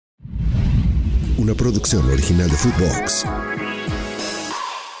una producción original de Footbox.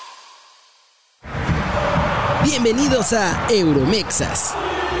 Bienvenidos a EUROMEXAS,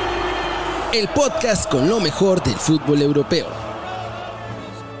 el podcast con lo mejor del fútbol europeo.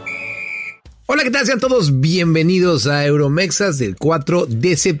 Hola, ¿qué tal? Sean todos bienvenidos a EUROMEXAS del 4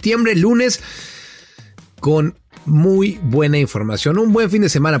 de septiembre, lunes, con muy buena información. Un buen fin de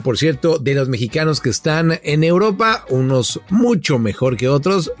semana, por cierto, de los mexicanos que están en Europa, unos mucho mejor que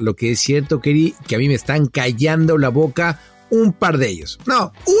otros. Lo que es cierto, Keri, que a mí me están callando la boca un par de ellos.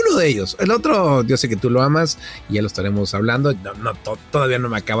 No, uno de ellos. El otro, yo sé que tú lo amas y ya lo estaremos hablando. Todavía no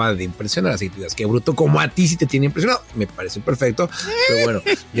me acaba de impresionar, así que digas, qué bruto, como a ti sí te tiene impresionado. Me parece perfecto, pero bueno,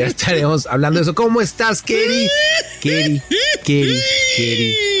 ya estaremos hablando de eso. ¿Cómo estás, Keri? Keri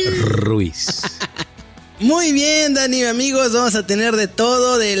Ruiz. Muy bien, Dani, amigos, vamos a tener de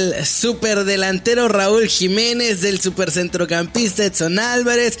todo, del superdelantero Raúl Jiménez, del supercentrocampista Edson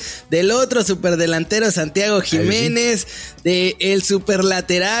Álvarez, del otro superdelantero Santiago Jiménez, del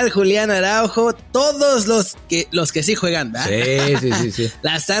superlateral Julián Araujo, todos los que sí juegan, ¿verdad? Sí.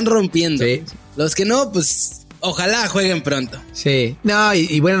 La están rompiendo. Sí. Los que no, pues ojalá jueguen pronto. Sí, no,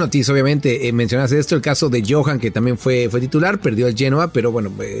 y buena noticia, obviamente, mencionaste esto, el caso de Johan, que también fue titular, perdió el Genoa, pero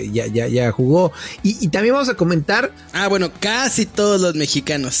bueno, ya jugó. Y también vamos a comentar... bueno, casi todos los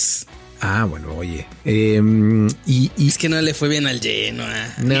mexicanos. Bueno, oye. Y es que no le fue bien al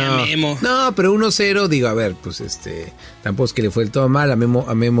Genoa, ni a Memo. No, pero 1-0, digo, a ver, pues tampoco es que le fue del todo mal, a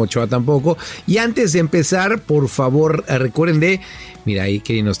Memo Ochoa tampoco. Y antes de empezar, por favor, recuerden mira, ahí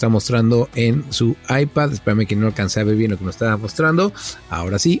que nos está mostrando en su iPad. Espérame que no alcancé a ver bien lo que nos estaba mostrando.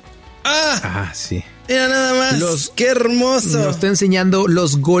 Ahora sí. Sí. Mira nada más. ¡Qué hermoso! Nos está enseñando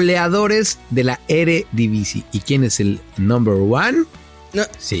los goleadores de la Eredivisie. ¿Y quién es el number one? No.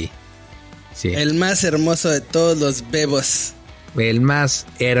 Sí. El más hermoso de todos los bebos. El más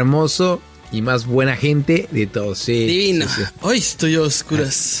hermoso y más buena gente de todos. Sí. Divino. Sí. Hoy estoy a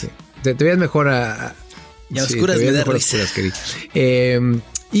oscuras. Sí. Te veas mejor y a oscuras me da risa.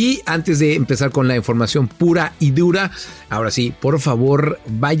 Y antes de empezar con la información pura y dura, ahora sí, por favor,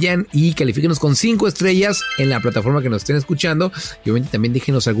 vayan y califíquenos con 5 estrellas en la plataforma que nos estén escuchando. Y obviamente también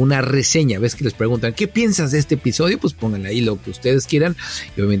déjenos alguna reseña. Ves que les preguntan, ¿qué piensas de este episodio? Pues pónganle ahí lo que ustedes quieran.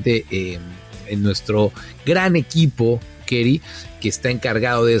 Y obviamente en nuestro gran equipo, Keri, que está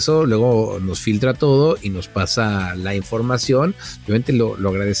encargado de eso, luego nos filtra todo y nos pasa la información. Obviamente lo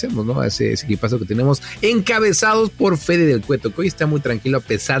agradecemos, ¿no? A ese equipazo que tenemos, encabezados por Fede del Cueto, que hoy está muy tranquilo a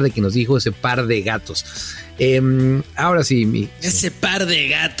pesar de que nos dijo ese par de gatos. Ahora sí, ese par de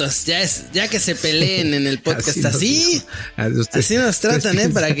gatos, ya que se peleen en el podcast así nos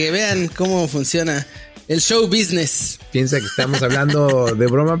tratan, para que vean cómo funciona el show business. Piensa que estamos hablando de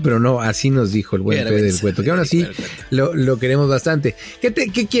broma, pero no, así nos dijo el buen Fede del Cueto, que aún así lo queremos bastante.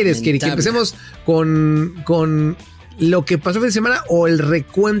 ¿Qué quieres, Keri? ¿Que empecemos con lo que pasó el fin de semana o el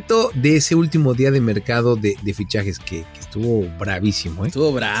recuento de ese último día de mercado de fichajes que estuvo bravísimo?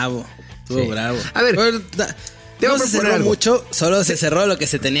 Estuvo bravo. A ver, te voy a proponer algo. Mucho, solo se cerró lo que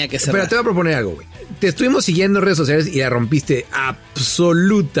se tenía que cerrar. Pero te voy a proponer algo, güey. Te estuvimos siguiendo en redes sociales y la rompiste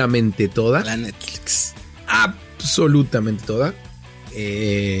absolutamente toda. La Netflix. Absolutamente toda.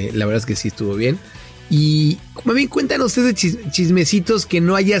 La verdad es que sí estuvo bien. Y como bien cuentan ustedes chismecitos que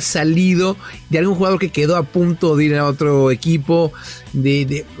no haya salido de algún jugador que quedó a punto de ir a otro equipo.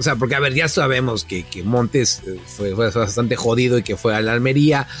 O sea, porque a ver, ya sabemos que Montes fue bastante jodido y que fue a la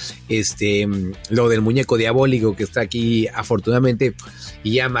Almería. Lo del muñeco diabólico que está aquí afortunadamente.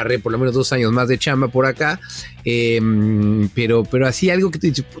 Y ya amarré por lo menos 2 años más de chamba por acá. Pero así algo que te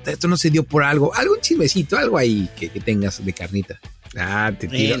dices, puta, esto no se dio por algo. Algún chismecito, algo ahí que tengas de carnita. Te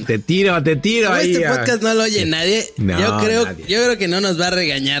tiro no, ahí. Este podcast no lo oye nadie. No, yo creo que no nos va a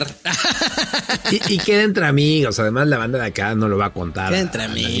regañar. Y queda entre amigos. Además, la banda de acá no lo va a contar. Queda entre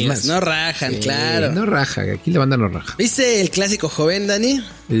amigos. No rajan, claro. No raja. Aquí la banda no raja. ¿Viste el clásico joven, Dani?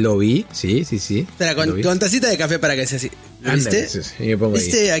 Lo vi, sí. Espera, con tacita de café para que sea así. ¿Viste? Sí, me pongo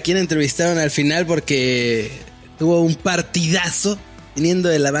 ¿Viste ahí. a quién entrevistaron al final porque tuvo un partidazo viniendo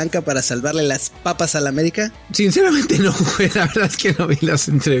de la banca para salvarle las papas al América? Sinceramente no, güey. La verdad es que no vi las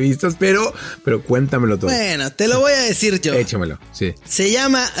entrevistas, pero cuéntamelo todo. Bueno, te lo voy a decir yo. Échamelo, sí. Se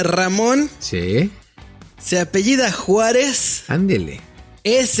llama Ramón. Sí. Se apellida Juárez. Ándele.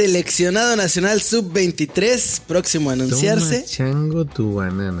 Es seleccionado nacional sub-23, próximo a anunciarse. Toma, chango, tu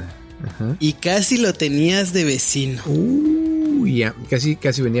banana. Ajá. Y casi lo tenías de vecino. Ya,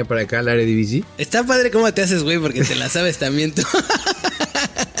 casi venía para acá al Eredivisie. Está padre cómo te haces, güey, porque te la sabes también tú.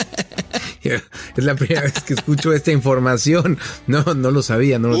 Es la primera vez que escucho esta información. No lo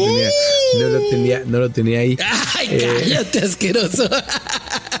sabía, no lo tenía ahí. Ay, cállate, asqueroso.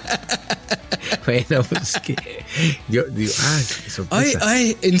 Bueno, pues que yo digo, qué sorpresa.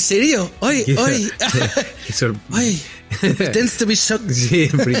 Ay, ¿en serio? Ay. Ay, pretends to be shocked. Sí,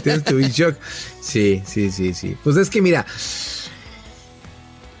 pretends to be shocked. Sí. Pues es que mira,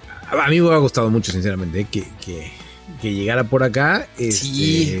 a mí me ha gustado mucho, sinceramente, que llegara por acá.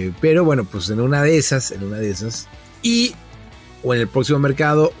 Sí. Pero bueno, pues en una de esas, y o en el próximo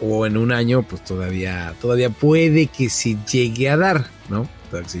mercado, o en un año, pues todavía puede que se llegue a dar, ¿no?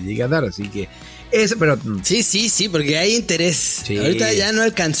 Así que eso, pero sí, porque hay interés. Sí. Ahorita ya no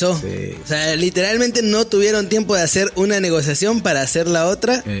alcanzó. Sí. O sea, literalmente no tuvieron tiempo de hacer una negociación para hacer la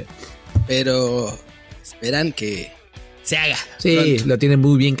otra. Pero esperan que se haga. Sí, pronto. Lo tienen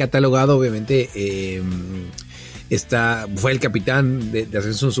muy bien catalogado, obviamente. Fue el capitán de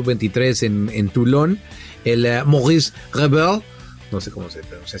Ascenso Sub-23 en Toulon, el Maurice Rebel. No sé cómo se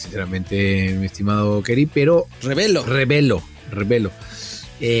pronuncia, sinceramente, mi estimado Kerry, pero Rebelo.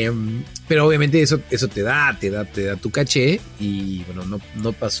 Pero obviamente eso te da tu caché, y bueno,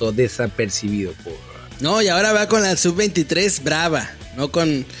 no pasó desapercibido No, y ahora va con la Sub-23 brava, no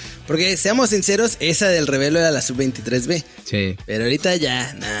con... Porque seamos sinceros, esa del Rebelo era la Sub-23B. Sí. Pero ahorita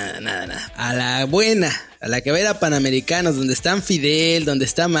ya, nada. A la buena, a la que va a ir a Panamericanos, donde están Fidel, donde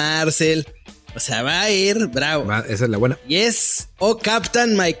está Marcel. O sea, va a ir bravo. Esa es la buena. Y es,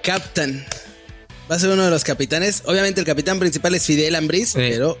 Captain, my Captain. Va a ser uno de los capitanes. Obviamente el capitán principal es Fidel Ambriz,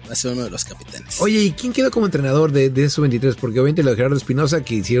 pero va a ser uno de los capitanes. Oye, ¿y quién quedó como entrenador de Sub-23? Porque obviamente lo de Gerardo Espinosa,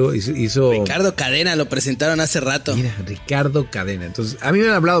 que hizo... Ricardo Cadena, lo presentaron hace rato. Mira, Ricardo Cadena. Entonces, a mí me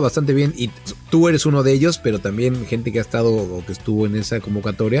han hablado bastante bien, y tú eres uno de ellos, pero también gente que ha estado o que estuvo en esa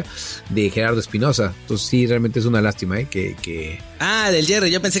convocatoria de Gerardo Espinosa. Entonces sí, realmente es una lástima, que... Del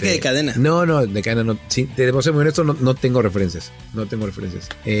Jerry, yo pensé que de Cadena. No, de Cadena no. Sí, te debo ser muy honesto, no tengo referencias.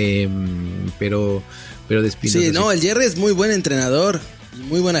 Pero de Espinosa. Sí, no, el Jerry es muy buen entrenador y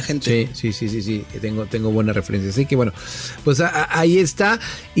muy buena gente. Sí. Tengo buenas referencias. Así que bueno, pues ahí está.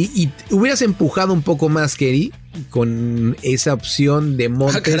 Y hubieras empujado un poco más, Kerry, con esa opción de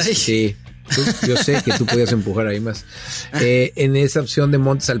Montes. Caray. Sí. Yo sé que tú podías empujar ahí más. En esa opción de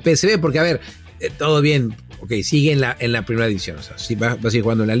Montes al PSV, porque a ver, todo bien. Ok, sigue en la primera división, o sea, sí va a seguir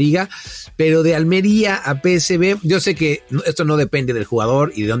jugando en la liga, pero de Almería a PSV, yo sé que esto no depende del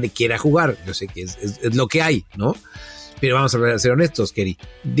jugador y de dónde quiera jugar, yo sé que es lo que hay, ¿no? Pero vamos a ser honestos, Kerry,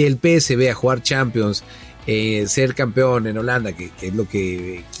 del PSV a jugar Champions, ser campeón en Holanda, que es lo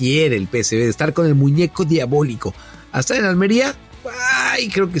que quiere el PSV, de estar con el muñeco diabólico, hasta en Almería,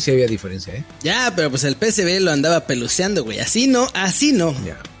 creo que sí había diferencia, ¿eh? Ya, pero pues el PSV lo andaba peluceando, güey, así no.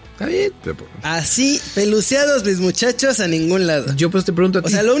 Ya. Está bien. Así, peluceados mis muchachos a ningún lado. Yo pues te pregunto a ti. O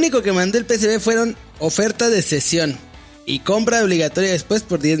sea, lo único que mandó el PSV fueron oferta de cesión y compra obligatoria después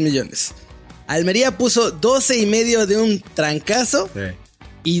por 10 millones. Almería puso 12,5 de un trancazo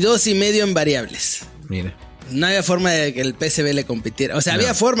y 2,5 en variables. Mira. No había forma de que el PSV le compitiera. O sea,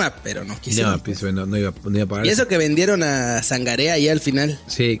 había forma, pero no quisieron. No, el PSV no iba a pagar. Y eso que vendieron a Sangaré ahí al final.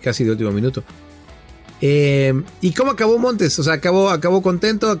 Sí, casi de último minuto. ¿Y cómo acabó Montes? O sea, acabó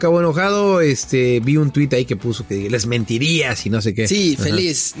contento, acabó enojado. Vi un tuit ahí que puso que les mentiría si no sé qué. Sí,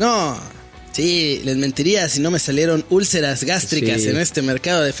 feliz. No, sí, les mentiría si no me salieron úlceras gástricas en este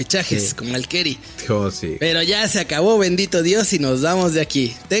mercado de fichajes, como el Kerry. Sí. Pero ya se acabó, bendito Dios, y nos vamos de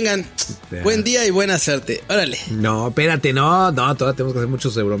aquí. Tengan buen día y buena suerte. Órale. No, espérate, no, todavía tenemos que hacer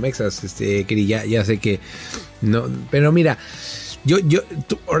muchos Euromexas, Kerry, ya sé que no, pero mira.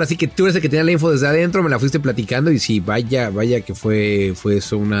 Ahora sí que tú eres el que tenía la info desde adentro, me la fuiste platicando, y sí, vaya que fue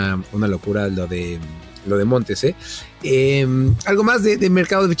eso una locura lo de Montes, algo más de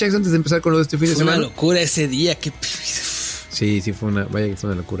mercado de fichajes antes de empezar con lo de este fin de semana. Fue una locura ese día, qué... Sí, fue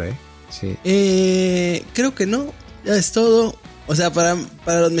una locura, sí. Creo que no, ya es todo. O sea, para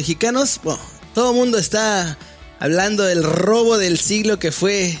los mexicanos, bueno, todo el mundo está hablando del robo del siglo que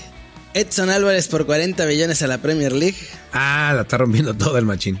fue Edson Álvarez por 40 millones a la Premier League. La está rompiendo todo el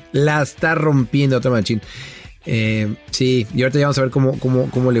machín. La está rompiendo otro machín. Sí, y ahorita ya vamos a ver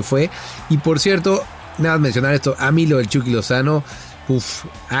cómo le fue. Y por cierto, nada más mencionar esto, a mí lo del Chucky Lozano,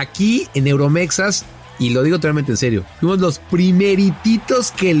 aquí en EUROMEXAS, y lo digo totalmente en serio, fuimos los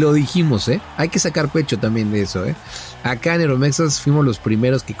primerititos que lo dijimos, Hay que sacar pecho también de eso, Acá en EUROMEXAS fuimos los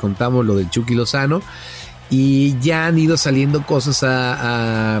primeros que contamos lo del Chucky Lozano. Y ya han ido saliendo cosas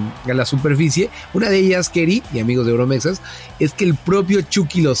a la superficie. Una de ellas, Kerry y amigos de EUROMEXAS, es que el propio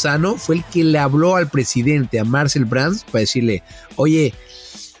Chucky Lozano fue el que le habló al presidente, a Marcel Brands, para decirle: oye,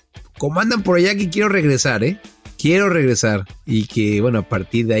 como andan por allá, que quiero regresar, quiero regresar. Y que bueno, a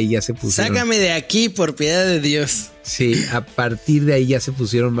partir de ahí ya se pusieron... Sácame de aquí, por piedad de Dios. Sí, a partir de ahí ya se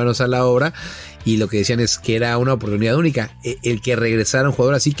pusieron manos a la obra. y lo que decían es que era una oportunidad única, el que regresara un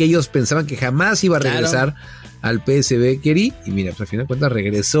jugador así, que ellos pensaban que jamás iba a regresar al PSV, Kerry, y mira, pues al final de cuentas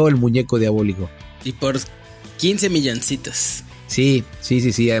regresó el muñeco diabólico. Y por 15 milloncitos. Sí,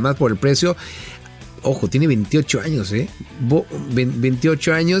 además por el precio. Ojo, tiene 28 años,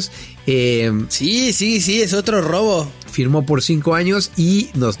 28 años. Sí, es otro robo. Firmó por 5 años y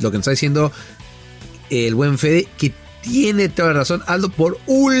lo que nos está diciendo el buen Fede, que tiene toda la razón, Aldo, por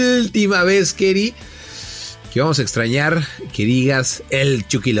última vez, Kerry, que vamos a extrañar que digas el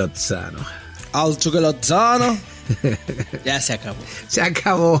Chucky Lozano. Al Chucky Lozano. Ya se acabó. Se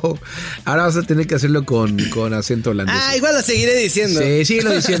acabó. Ahora vas a tener que hacerlo con acento holandés. Igual lo seguiré diciendo. Sí,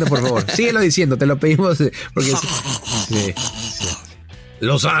 síguelo diciendo, por favor. Síguelo diciendo, te lo pedimos. Porque sí.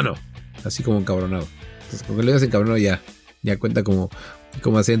 Lozano. Así como encabronado. Entonces, porque lo digas encabronado ya cuenta como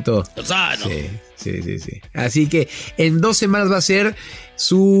acento. Lozano. Sí. Así que en 2 semanas va a ser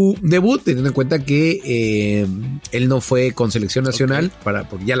su debut, teniendo en cuenta que él no fue con selección nacional,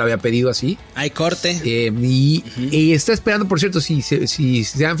 porque ya lo había pedido así. Hay corte. Y está esperando, por cierto, si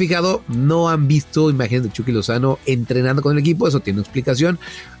se han fijado, no han visto imágenes de Chucky Lozano entrenando con el equipo, eso tiene una explicación.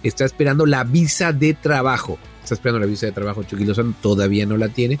 Está esperando la visa de trabajo. Chucky Lozano todavía no la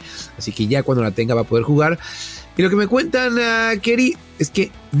tiene, así que ya cuando la tenga va a poder jugar. Y lo que me cuentan, Kerry, es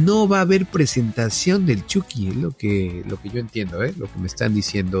que no va a haber presentación del Chucky, es lo que yo entiendo, lo que me están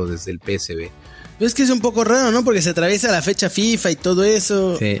diciendo desde el PSV. Pero es que es un poco raro, ¿no? Porque se atraviesa la fecha FIFA y todo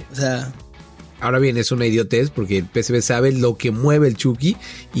eso. Sí. O sea... Ahora bien, es una idiotez porque el PSV sabe lo que mueve el Chucky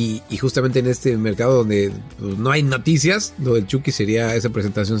y justamente en este mercado donde pues, no hay noticias, lo del Chucky esa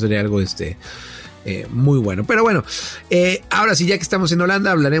presentación sería algo muy bueno. Pero bueno, ahora sí, ya que estamos en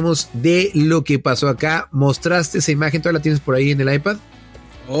Holanda, hablaremos de lo que pasó acá. ¿Mostraste esa imagen? ¿Todavía la tienes por ahí en el iPad?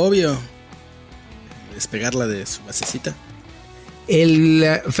 Obvio. Despegarla de su basecita.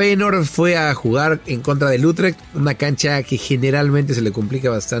 El Feyenoord fue a jugar en contra del Utrecht, una cancha que generalmente se le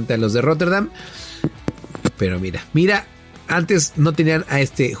complica bastante a los de Rotterdam. Pero mira, antes no tenían a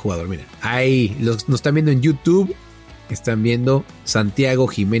este jugador. Mira, ahí nos están viendo en YouTube. Están viendo Santiago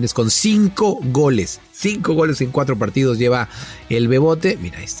Jiménez con 5 goles. 5 goles en 4 partidos lleva el Bebote.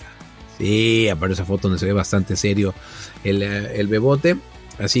 Mira, ahí está. Sí, aparece esa foto donde se ve bastante serio el Bebote.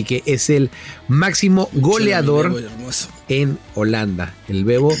 Así que es el máximo goleador en Holanda. El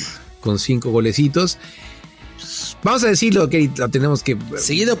Bebo con 5 golecitos. Vamos a decirlo, que lo tenemos que...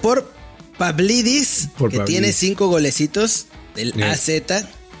 Seguido por Pavlidis, tiene 5 golecitos del AZ.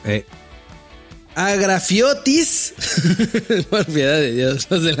 Agrafiotis, por piedad de Dios,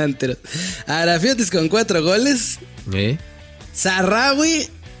 los delanteros. Agrafiotis con 4 goles. Sarrawi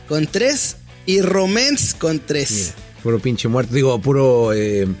con 3 y Romens con 3. Mira, puro pinche muerto,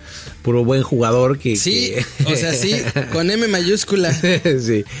 puro buen jugador sí, o sea, sí, con M mayúscula.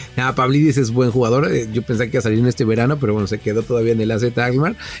 Sí, Pavlidis es buen jugador. Yo pensé que iba a salir en este verano, pero bueno, se quedó todavía en el AZ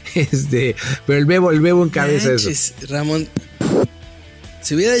Alkmaar. Pero el Bebo encabeza eso. Ramón.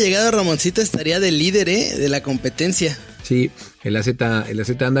 Si hubiera llegado Ramoncito estaría de líder, de la competencia. Sí, el AZ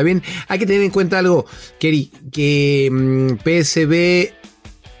anda bien. Hay que tener en cuenta algo, Kerry, que PSV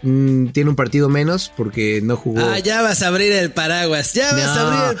tiene un partido menos porque no jugó. Ya vas a abrir el paraguas.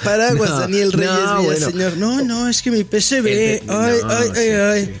 Daniel Reyes Villaseñor. No, es que mi PSV.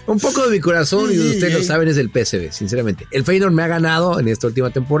 Ay. Un poco de mi corazón, y ustedes lo saben, es el PSV, sinceramente. El Feyenoord me ha ganado en esta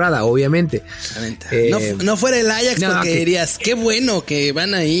última temporada, obviamente. No fuera el Ajax, porque dirías, qué bueno que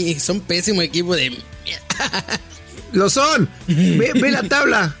van ahí. Son pésimo equipo de... ¡Lo son! Ve la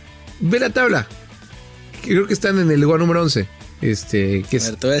tabla. Creo que están en el lugar número 11. Que es, te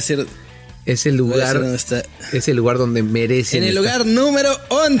voy a decir, es el lugar donde merecen. En el lugar número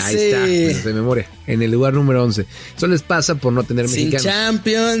 11. Ahí está, de memoria. En el lugar número 11. Eso les pasa por no tener mexicanos. Sin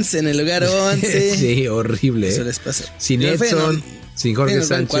Champions, en el lugar 11. Sí, horrible. Eso les pasa. Sin Edson, sin Jorge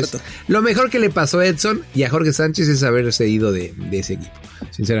Sánchez. Lo mejor que le pasó a Edson y a Jorge Sánchez es haberse ido de ese equipo.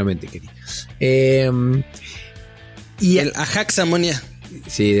 Sinceramente, querido. Y el Ajax Amonia.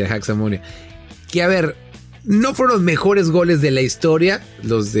 Sí, el Ajax Amonia. Que a ver, no fueron los mejores goles de la historia,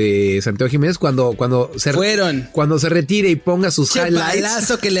 los de Santiago Jiménez, cuando se retire y ponga sus highlights. ¡Qué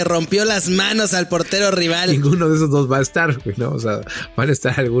balazo que le rompió las manos al portero rival! Ninguno de esos dos va a estar, ¿no? O sea, van a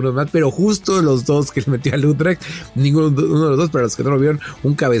estar algunos más, pero justo los dos que le metió al Utrecht, uno de los dos, para los que no lo vieron,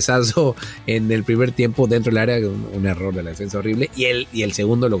 un cabezazo en el primer tiempo dentro del área, un error de la defensa horrible, y el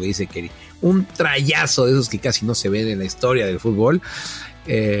segundo, lo que dice Kerry, un trayazo de esos que casi no se ven en la historia del fútbol.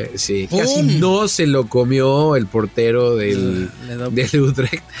 Sí, casi no se lo comió el portero del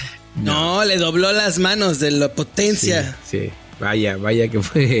Utrecht. No, le dobló las manos de la potencia. Sí. Vaya que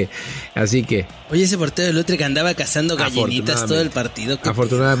fue. Así que. Oye, ese portero del Utrecht andaba cazando gallinitas todo el partido.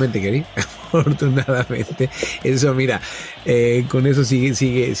 Afortunadamente, Keri. Afortunadamente. Eso, mira, con eso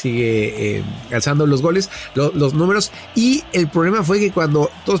sigue alzando los goles, los números. Y el problema fue que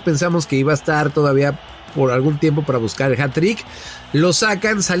cuando todos pensamos que iba a estar todavía por algún tiempo para buscar el hat-trick, lo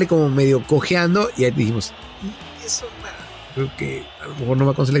sacan, sale como medio cojeando y ahí dijimos, eso creo que a lo mejor no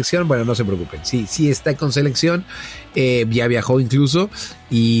va con selección. Bueno, no se preocupen, sí está con selección, ya viajó incluso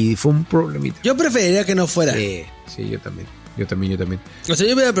y fue un problemita. Yo preferiría que no fuera. Sí, yo también. O sea,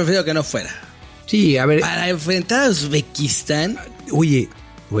 yo hubiera preferido que no fuera. Sí, a ver. Para enfrentar a Uzbekistán. Oye,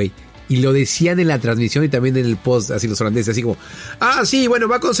 güey. Y lo decían en la transmisión y también en el post, así los holandeses, así como, sí, bueno,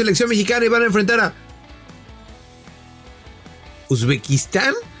 va con selección mexicana y van a enfrentar a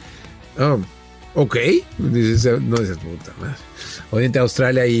 ¿Uzbekistán? Oh, ok. No dices puta madre. Obviamente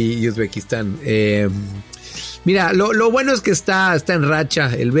Australia y Uzbekistán. Mira, lo bueno es que está en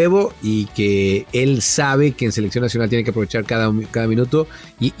racha el Bebo y que él sabe que en selección nacional tiene que aprovechar cada minuto.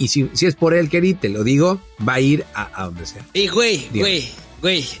 Y si es por él, Keri, te lo digo, va a ir a donde sea. Y güey.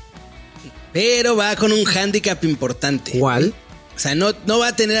 Pero va con un hándicap importante. ¿Cuál? O sea, no va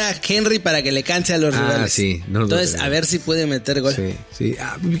a tener a Henry para que le canse a los rivales. Sí. Entonces, a ver si puede meter gol. Sí.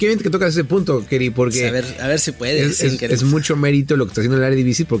 Qué bien que tocas ese punto, Keri, porque... A ver si puede. Es mucho mérito lo que está haciendo el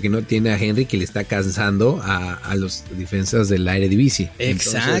Eredivisie porque no tiene a Henry que le está cansando a los defensas del Eredivisie.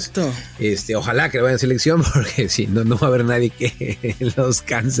 Exacto. Entonces, ojalá que lo vaya en selección porque si no va a haber nadie que los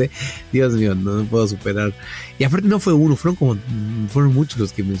canse. Dios mío, no puedo superar. Y aparte no fue uno, fueron muchos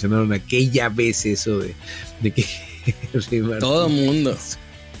los que mencionaron aquella vez eso de que... Todo mundo.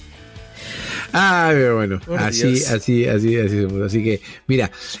 Pero bueno, así somos. Así que, mira.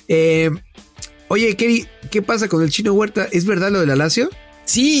 Oye, Keri, ¿qué pasa con el Chino Huerta? ¿Es verdad lo de la Lazio?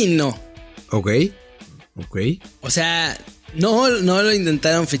 Sí y no. Ok. O sea, no lo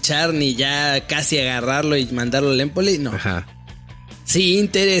intentaron fichar ni ya casi agarrarlo y mandarlo al Empoli, no. Ajá. Sí,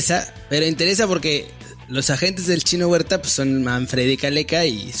 interesa porque los agentes del Chino Huerta pues, son Manfredi Caleca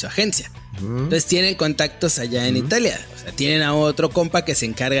y su agencia. Entonces tienen contactos allá en Italia. O sea, tienen a otro compa que se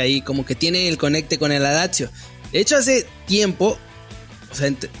encarga ahí, como que tiene el conecte con el Lazio. De hecho, hace tiempo, o sea,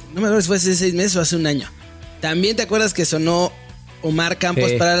 no me acuerdo si fue hace 6 meses o hace un año. También te acuerdas que sonó Omar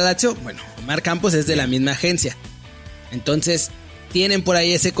Campos para el Lazio. Bueno, Omar Campos es de la misma agencia. Entonces, tienen por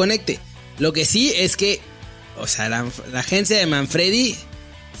ahí ese conecte. Lo que sí es que, o sea, la agencia de Manfredi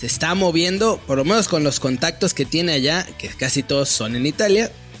se está moviendo, por lo menos con los contactos que tiene allá, que casi todos son en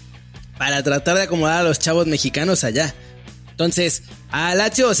Italia, para tratar de acomodar a los chavos mexicanos allá. Entonces, a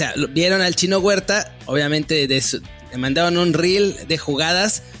Lazio, o sea, vieron al Chino Huerta, obviamente le mandaron un reel de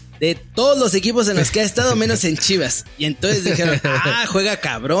jugadas de todos los equipos en los que ha estado, menos en Chivas. Y entonces dijeron, juega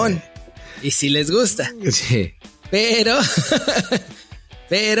cabrón. Y si les gusta. Sí. Pero,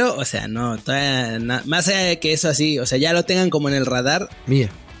 o sea, no, todavía más allá de que eso así, o sea, ya lo tengan como en el radar. Mía.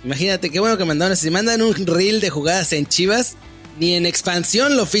 Imagínate, qué bueno que mandaron, si mandan un reel de jugadas en Chivas, ni en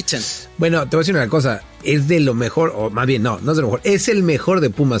expansión lo fichan. Bueno, te voy a decir una cosa. Es de lo mejor, o más bien, no es de lo mejor. Es el mejor de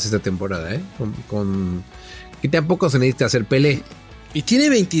Pumas esta temporada, ¿eh? Que tampoco se necesita hacer Pelé. Y tiene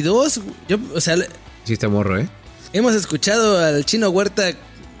 22. O sea, sí está morro, ¿eh? Hemos escuchado al Chino Huerta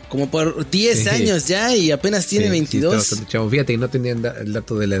como por 10 años ya y apenas tiene 22. Sí, chavo. Fíjate que no tenían el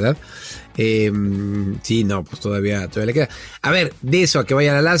dato de la edad. Sí, no, pues todavía le queda. A ver, de eso a que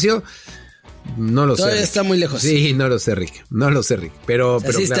vaya a la Lazio... No lo sé. Todavía está muy lejos. Sí, no lo sé, Rick. Pero, o sea,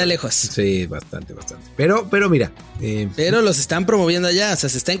 pero sí claro, está lejos. Sí, bastante. Pero mira. Pero los están promoviendo allá. O sea,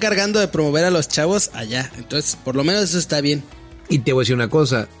 se está encargando de promover a los chavos allá. Entonces, por lo menos eso está bien. Y te voy a decir una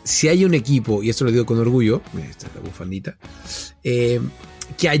cosa. Si hay un equipo, y esto lo digo con orgullo, esta es la bufandita,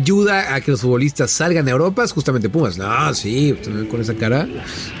 que ayuda a que los futbolistas salgan a Europa, es justamente Pumas. No, sí, con esa cara.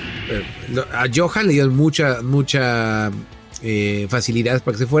 A Johan le dieron mucha facilidades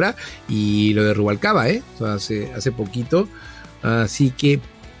para que se fuera, y lo de Rubalcaba, o sea, hace poquito, así que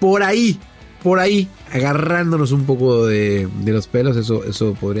por ahí agarrándonos un poco de los pelos,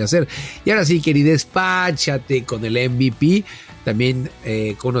 eso podría ser. Y ahora sí, querido, despáchate con el MVP, también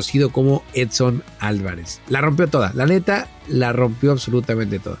conocido como Edson Álvarez. La rompió toda, la neta, la rompió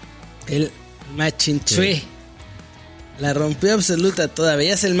absolutamente toda. El machinchue. Sí. La rompió absoluta toda.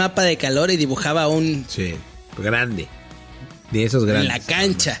 Veías el mapa de calor y dibujaba un... Sí, grande. De esos grandes. En la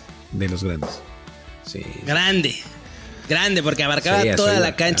cancha. De los grandes. Sí. Grande, porque abarcaba toda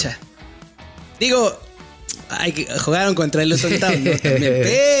la cancha. Claro. Digo, jugaron contra el Luton Town, ¿no? También,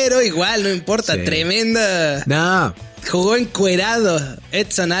 pero igual, no importa. Sí. Tremenda. No. Jugó encuerado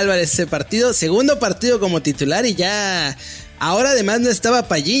Edson Álvarez ese partido. Segundo partido como titular y ya... Ahora además no estaba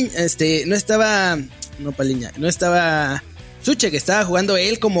Paliña. No estaba Suche, que estaba jugando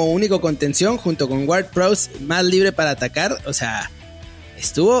él como único contención junto con Ward-Prowse más libre para atacar. O sea,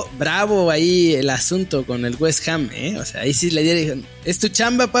 estuvo bravo ahí el asunto con el West Ham, ¿eh? O sea, ahí sí le dieron, es tu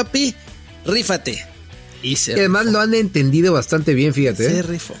chamba, papi, rífate. Y además rifó. Lo han entendido bastante bien, fíjate. Se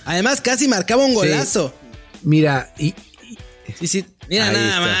rifó. Además casi marcaba un golazo. Sí. Mira, Sí, mira ahí nada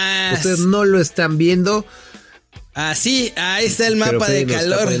está. más. Ustedes no lo están viendo. Así, ahí está el mapa de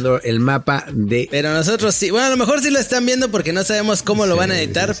calor. El mapa de... Pero nosotros sí. Bueno, a lo mejor sí lo están viendo porque no sabemos cómo lo van a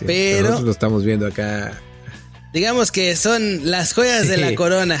editar, sí. pero... Nosotros lo estamos viendo acá. Digamos que son las joyas de la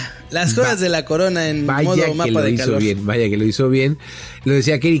corona. Las joyas de la corona en modo mapa de calor. Vaya que lo hizo bien. Lo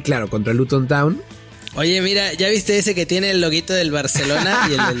decía Kerry, claro, contra Luton Town. Oye, mira, ¿ya viste ese que tiene el loguito del Barcelona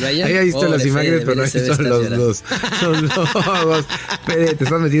y el del Bayern? Había visto las imágenes, pero no he visto los dos. Son logos. Fede, te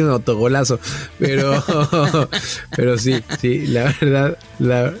estás metiendo un autogolazo. Pero sí, la verdad.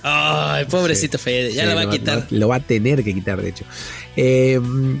 Ay, pobrecito Fede, ya lo va a quitar. Lo va a tener que quitar, de hecho. Que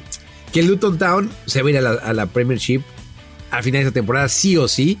el Luton Town se va a ir a la Premiership al final de esta temporada, sí o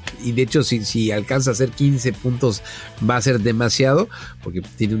sí. Y de hecho, si alcanza a hacer 15 puntos, va a ser demasiado, porque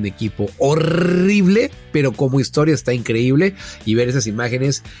tiene un equipo horrible, pero como historia está increíble. Y ver esas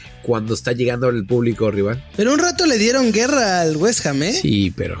imágenes cuando está llegando el público rival. Pero un rato le dieron guerra al West Ham, ¿eh?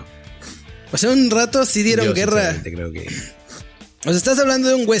 Sí, pero... O sea, un rato sí dieron guerra. Creo que... O sea, estás hablando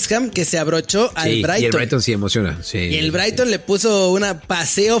de un West Ham que se abrochó al Brighton. Y el Brighton sí emociona. Sí, y el Brighton le puso un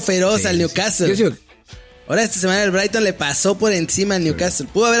paseo feroz al Newcastle. Sí. Ahora esta semana el Brighton le pasó por encima al Newcastle.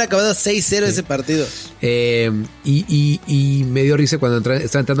 Pudo haber acabado 6-0 ese partido. Y me dio risa cuando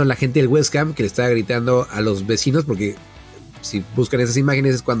estaba entrando la gente del West Ham, que le estaba gritando a los vecinos, porque si buscan esas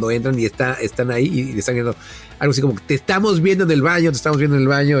imágenes es cuando entran y están ahí y le están gritando algo así como: te estamos viendo en el baño,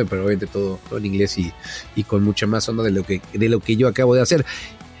 pero obviamente todo en inglés y con mucha más onda de lo que yo acabo de hacer.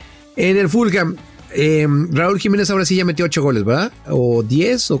 En el Fulham, Raúl Jiménez ahora sí ya metió 8 goles, ¿verdad? ¿O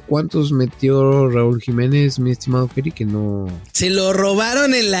 10? ¿O cuántos metió Raúl Jiménez, mi estimado Kerry? Que no... Se lo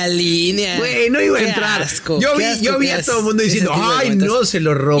robaron en la línea. Güey, no iba a entrar. Asco, yo vi a todo el mundo diciendo: ay, no, se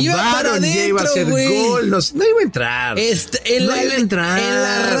lo robaron, ya iba a hacer gol. No iba a entrar. No iba a entrar. En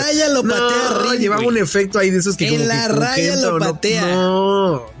la raya lo patea Ring. Llevaba un efecto ahí de esos que... En la raya lo patea.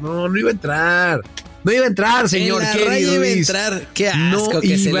 No iba a entrar. No iba a entrar, señor Kerry. En la raya iba a Luis. entrar. Qué asco no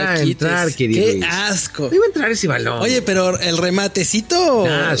que se lo iba a quites. entrar, querido Qué Luis. asco. No iba a entrar ese balón. Oye, pero el rematecito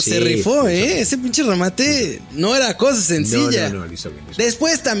se rifó, ¿eh? Ese pinche remate no era cosa sencilla. No, lo hizo bien.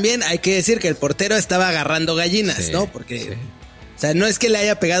 Después también hay que decir que el portero estaba agarrando gallinas, ¿no? Porque, o sea, no es que le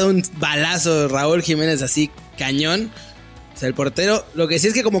haya pegado un balazo Raúl Jiménez así cañón. O sea, el portero, lo que sí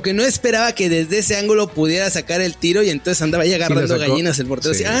es que como que no esperaba que desde ese ángulo pudiera sacar el tiro y entonces andaba ahí agarrando gallinas el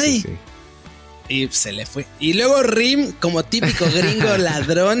portero. Así, ¡ay! Y se le fue. Y luego Rim, como típico gringo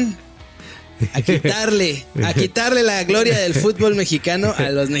ladrón, a quitarle la gloria del fútbol mexicano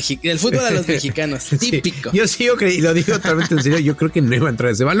del fútbol a los mexicanos. Típico. Yo sigo creyendo, lo digo totalmente en serio, yo creo que no iba a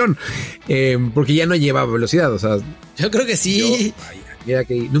entrar ese balón. Porque ya no llevaba velocidad, o sea. Yo creo que sí. Mira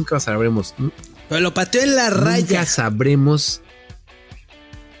que nunca sabremos. Pero lo pateó en la raya. Nunca sabremos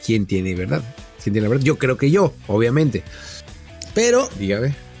quién tiene verdad. Yo creo que yo, obviamente. Pero.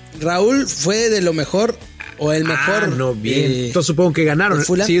 Dígame. Raúl fue de lo mejor o el mejor. No, bien. Entonces supongo que ganaron.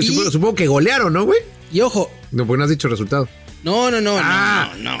 Sí, supongo que golearon, ¿no, güey? Y ojo. No, porque no has dicho resultado. No.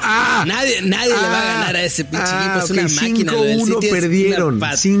 Nadie le va a ganar a ese pinche equipo. Es una máquina. 5-1 perdieron.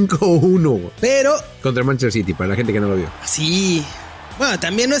 5-1. Pero. Contra el Manchester City, para la gente que no lo vio. Sí. Bueno,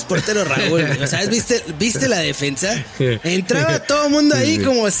 también no es portero Raúl. O sea, ¿viste la defensa? Entraba todo el mundo ahí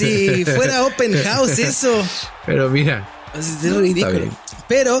como si fuera open house eso. Pero mira. Es ridículo.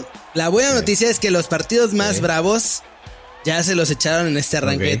 Pero la buena noticia es que los partidos más bravos ya se los echaron en este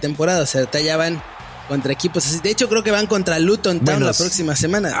arranque de temporada. O sea, ya van contra equipos así. De hecho, creo que van contra Luton Town la próxima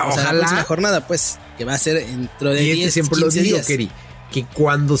semana. Ojalá. O sea, la próxima jornada, pues, que va a ser dentro de 10, siempre 15 lo digo, días. Kerry, que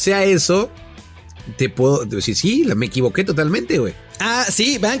cuando sea eso, te puedo decir, sí, me equivoqué totalmente, güey. Ah,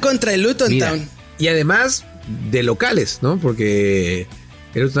 sí, van contra el Luton Town. Y además de locales, ¿no? Porque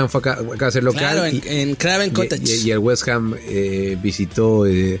el Luton fue acá a ser local. Claro, en Craven Cottage. Y el West Ham visitó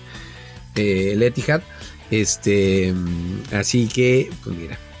el Etihad. Así que, pues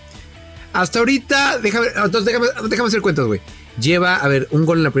mira. Hasta ahorita, déjame hacer cuentas, güey. Lleva, a ver, un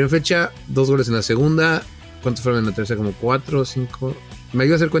gol en la primera fecha, 2 goles en la segunda. ¿Cuántos fueron en la tercera? Como 4, 5. ¿Me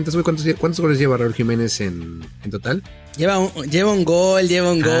ayuda a hacer cuentas, güey? ¿Cuántos goles lleva Raúl Jiménez en total? Lleva un gol,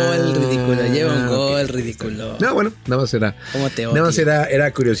 ridículo. Lleva un gol, ridículo. No, bueno, nada más era. ¿Cómo te odio? Nada más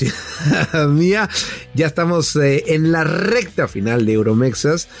era curiosidad mía. Ya estamos en la recta final de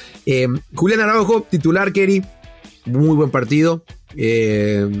EUROMEXAS. Julián Araujo, titular, Kerry. Muy buen partido.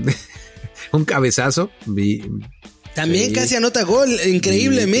 Un cabezazo. También casi anota gol,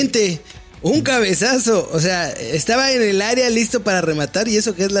 increíblemente. Un cabezazo, o sea, estaba en el área listo para rematar y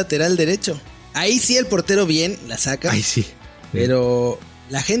eso que es lateral derecho. Ahí sí el portero bien la saca. Ahí sí. Pero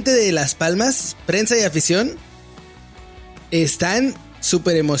la gente de Las Palmas, prensa y afición, están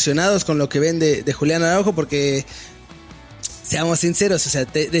súper emocionados con lo que ven de Julián Araujo porque, seamos sinceros, o sea,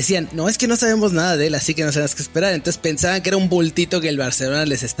 decían, no, es que no sabemos nada de él, así que no sabemos qué esperar. Entonces pensaban que era un bultito que el Barcelona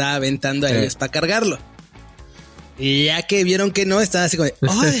les estaba aventando a ellos para cargarlo. Y ya que vieron que no, estaban así como de,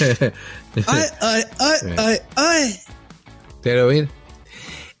 ¡ay! Pero bien,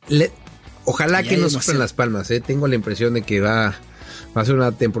 ojalá que no sufran Las Palmas, Tengo la impresión de que va a ser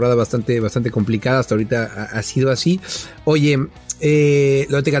una temporada bastante complicada. Hasta ahorita ha sido así. Oye, lo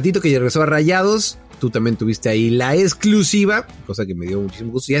de Tecatito que regresó a Rayados, tú también tuviste ahí la exclusiva, cosa que me dio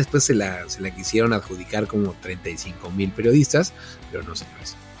muchísimo gusto. Ya después se la quisieron adjudicar como 35,000 periodistas, pero no sé qué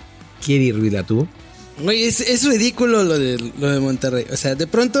es. Kieri Ruiz la tuvo. Oye, es ridículo lo de Monterrey. O sea, de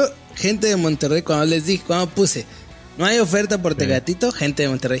pronto, gente de Monterrey, cuando puse, no hay oferta por Tecatito, gente de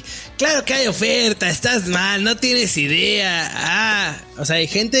Monterrey. Claro que hay oferta, estás mal, no tienes idea. O sea, hay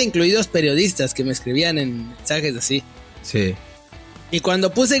gente, incluidos periodistas, que me escribían en mensajes así. Sí. Y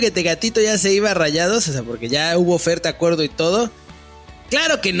cuando puse que Tecatito ya se iba a Rayados, o sea, porque ya hubo oferta, acuerdo y todo.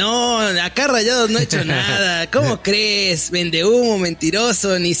 Claro que no, acá Rayados no ha hecho nada. ¿Cómo crees? Vende humo,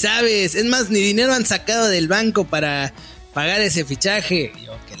 mentiroso, ni sabes. Es más, ni dinero han sacado del banco para pagar ese fichaje.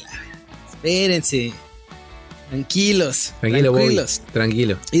 Yo, espérense. Tranquilos.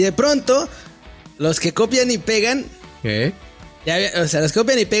 Tranquilo. Y de pronto, los que copian y pegan. Los que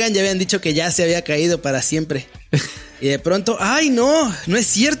copian y pegan ya habían dicho que ya se había caído para siempre. Y de pronto, ¡ay no! No es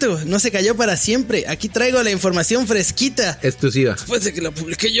cierto, no se cayó para siempre. Aquí traigo la información fresquita. Exclusiva. Después de que lo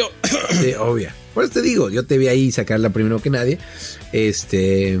publiqué yo. Sí, obvia. Por eso te digo, yo te vi ahí sacarla primero que nadie. Y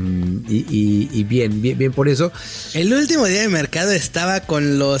bien por eso. El último día de mercado estaba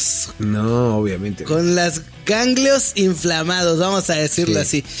con los... No, obviamente. Con las ganglios inflamados, vamos a decirlo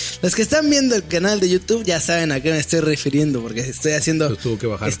así. Los que están viendo el canal de YouTube ya saben a qué me estoy refiriendo, porque estoy haciendo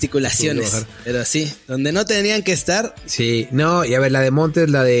gesticulaciones. Pero sí, donde no tenían que estar. Sí, no, y a ver, la de Montes,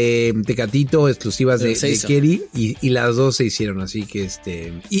 la de Tecatito, exclusivas de Kieri, y las dos se hicieron, así que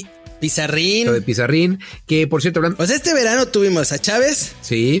y Pizarrín. Lo de Pizarrín, que por cierto hablando... O sea, este verano tuvimos a Chávez.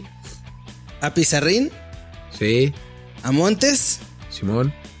 Sí. A Pizarrín. Sí. A Montes.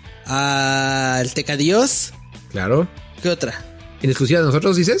 Simón. Al Tecadios. Claro. ¿Qué otra? ¿En exclusiva de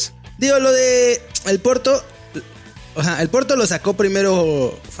nosotros, dices? Digo, lo de el Porto. O sea, el Porto lo sacó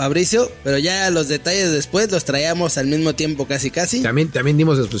primero Fabricio, pero ya los detalles después los traíamos al mismo tiempo casi. También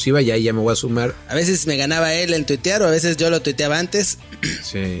dimos exclusiva y ahí ya me voy a sumar. A veces me ganaba él en tuitear o a veces yo lo tuiteaba antes.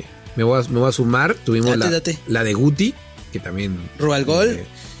 Sí. Me voy a sumar. Tuvimos la de Guti, que también... Rubalgol.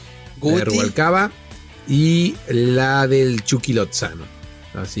 Guti. La de Rubalcaba. Y la del Chucky Lozano.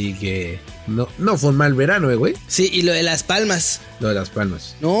 Así que no fue un mal verano, güey. Sí, y lo de Las Palmas.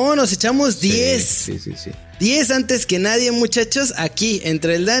 No, nos echamos 10. Sí. 10 antes que nadie, muchachos, aquí,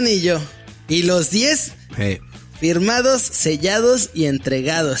 entre el Dani y yo. Y los 10 firmados, sellados y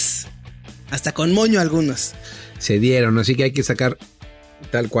entregados. Hasta con moño algunos. Se dieron, así que hay que sacar,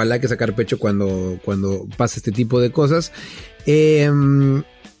 tal cual, hay que sacar pecho cuando pasa este tipo de cosas.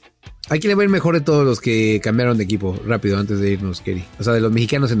 Hay que ver mejor de todos los que cambiaron de equipo, rápido, antes de irnos, Kieri. O sea, de los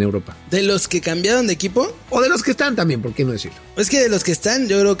mexicanos en Europa. ¿De los que cambiaron de equipo? O de los que están también, ¿por qué no decirlo? Es que de los que están,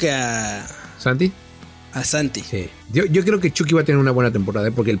 yo creo que a... ¿Santi? A Santi. Sí. Yo creo que Chucky va a tener una buena temporada,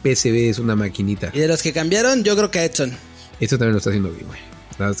 porque el PSV es una maquinita. Y de los que cambiaron, yo creo que a Edson. Esto también lo está haciendo bien, güey.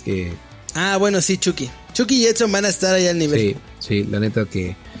 La verdad es que... bueno, sí, Chucky y Edson van a estar ahí al nivel. Sí, la neta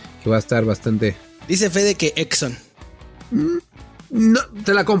que va a estar bastante... Dice Fede que Exxon. No,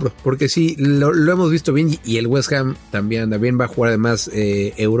 te la compro, porque sí, lo hemos visto bien y el West Ham también anda bien, va a jugar además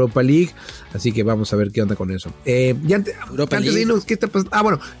Europa League, así que vamos a ver qué onda con eso. Antes de irnos, ¿qué está pasando?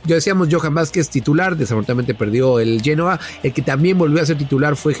 Bueno, ya decíamos Johan Vázquez titular, desafortunadamente perdió el Genoa, el que también volvió a ser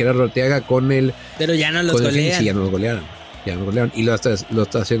titular fue Gerardo Arteaga con el... Pero ya no los golean. Sí, ya no los golearon y lo está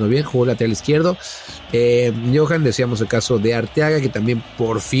haciendo bien, jugó lateral izquierdo. Johan, decíamos el caso de Arteaga, que también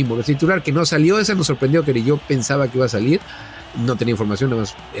por fin volvió a ser titular, que no salió, esa nos sorprendió, que yo pensaba que iba a salir. No tenía información, nada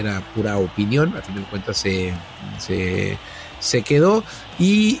más era pura opinión. Al final de cuentas se quedó.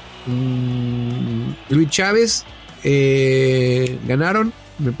 Y Luis Chávez ganaron,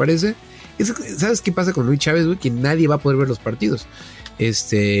 me parece. ¿Sabes qué pasa con Luis Chávez, güey? Que nadie va a poder ver los partidos.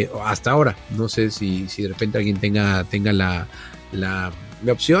 Hasta ahora. No sé si de repente alguien tenga la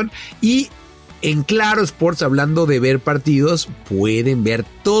opción. Y en Claro Sports, hablando de ver partidos, pueden ver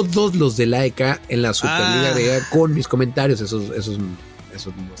todos los de la ECA en la Superliga de ECA con mis comentarios. Eso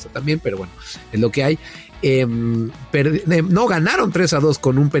eso no está tan bien, pero bueno, es lo que hay. No ganaron 3-2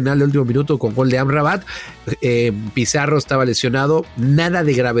 con un penal de último minuto con gol de Amrabat. Pizarro estaba lesionado, nada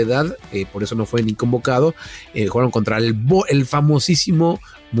de gravedad, por eso no fue ni convocado. Jugaron contra el famosísimo,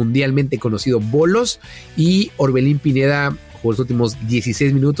 mundialmente conocido Bolos, y Orbelín Pineda jugó los últimos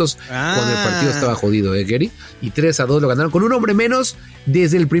 16 minutos cuando el partido estaba jodido, Gary, y 3-2 lo ganaron con un hombre menos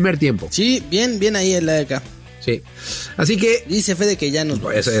desde el primer tiempo. Sí, bien ahí el de acá. Sí, así que dice Fede que ya nos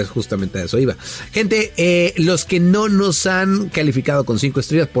vamos. Eso es justamente a eso iba. Gente, los que no nos han calificado con 5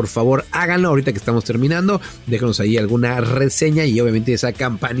 estrellas, por favor háganlo ahorita que estamos terminando. Déjanos ahí alguna reseña y obviamente esa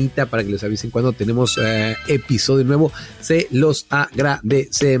campanita para que les avisen cuando tenemos episodio nuevo. Se los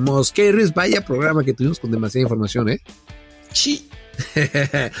agradecemos. Que Ruiz, vaya programa que tuvimos con demasiada información, Sí.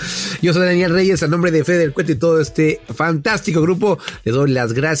 Yo soy Daniel Reyes, a nombre de Fede del Cuete y todo este fantástico grupo, les doy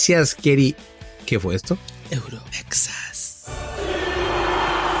las gracias. Keri, ¿qué fue esto? EUROMEXAS.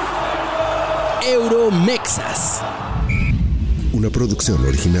 EUROMEXAS. Una producción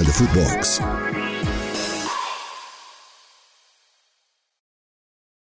original de Footbox.